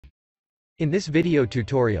In this video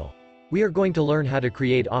tutorial, we are going to learn how to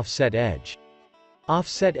create offset edge.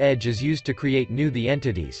 Offset edge is used to create the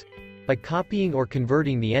entities, by copying or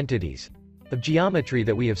converting the entities, of geometry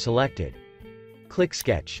that we have selected. Click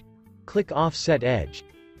Sketch. Click Offset Edge.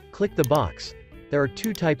 Click the box. There are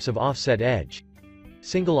two types of offset edge: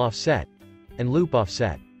 single offset, and loop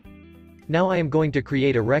offset. Now I am going to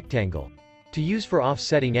create a rectangle, to use for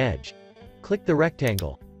offsetting edge. Click the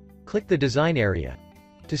rectangle. Click the design area,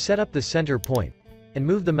 to set up the center point, and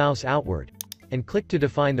move the mouse outward, and click to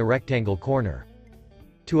define the rectangle corner.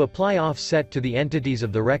 To apply offset to the entities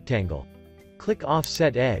of the rectangle, click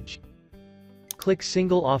Offset Edge. Click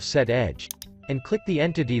Single Offset Edge, and click the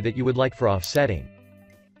entity that you would like for offsetting.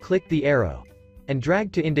 Click the arrow, and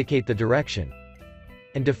drag to indicate the direction,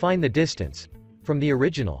 and define the distance, from the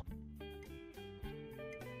original.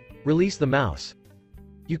 Release the mouse.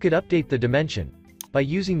 You could update the dimension, by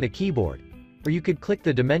using the keyboard, or you could click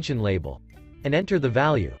the dimension label, and enter the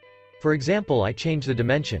value. For example, I change the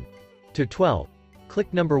dimension to 12.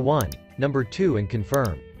 Click number 1, number 2 and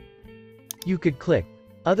confirm. You could click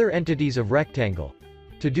Other Entities of Rectangle.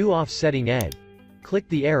 To do offsetting edge, click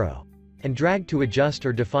the arrow, and drag to adjust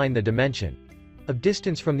or define the dimension of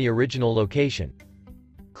distance from the original location.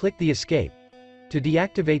 Click the Escape to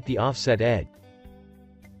deactivate the offset edge.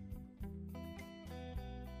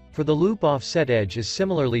 For the loop offset edge is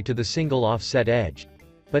similarly to the single offset edge,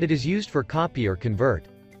 but it is used for copy or convert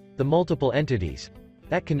the multiple entities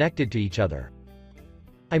that connected to each other.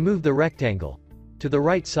 I move the rectangle to the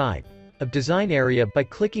right side of design area by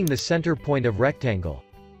clicking the center point of rectangle.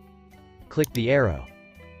 Click the arrow.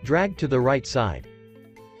 Drag to the right side.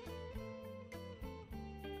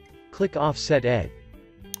 Click Offset Edge.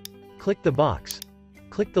 Click the box.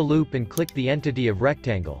 Click the loop and click the entity of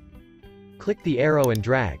rectangle. Click the arrow and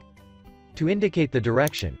drag to indicate the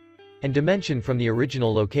direction and dimension from the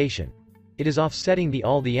original location. It is offsetting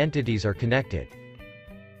all the entities are connected.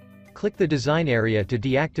 Click the design area to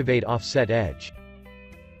deactivate offset edge.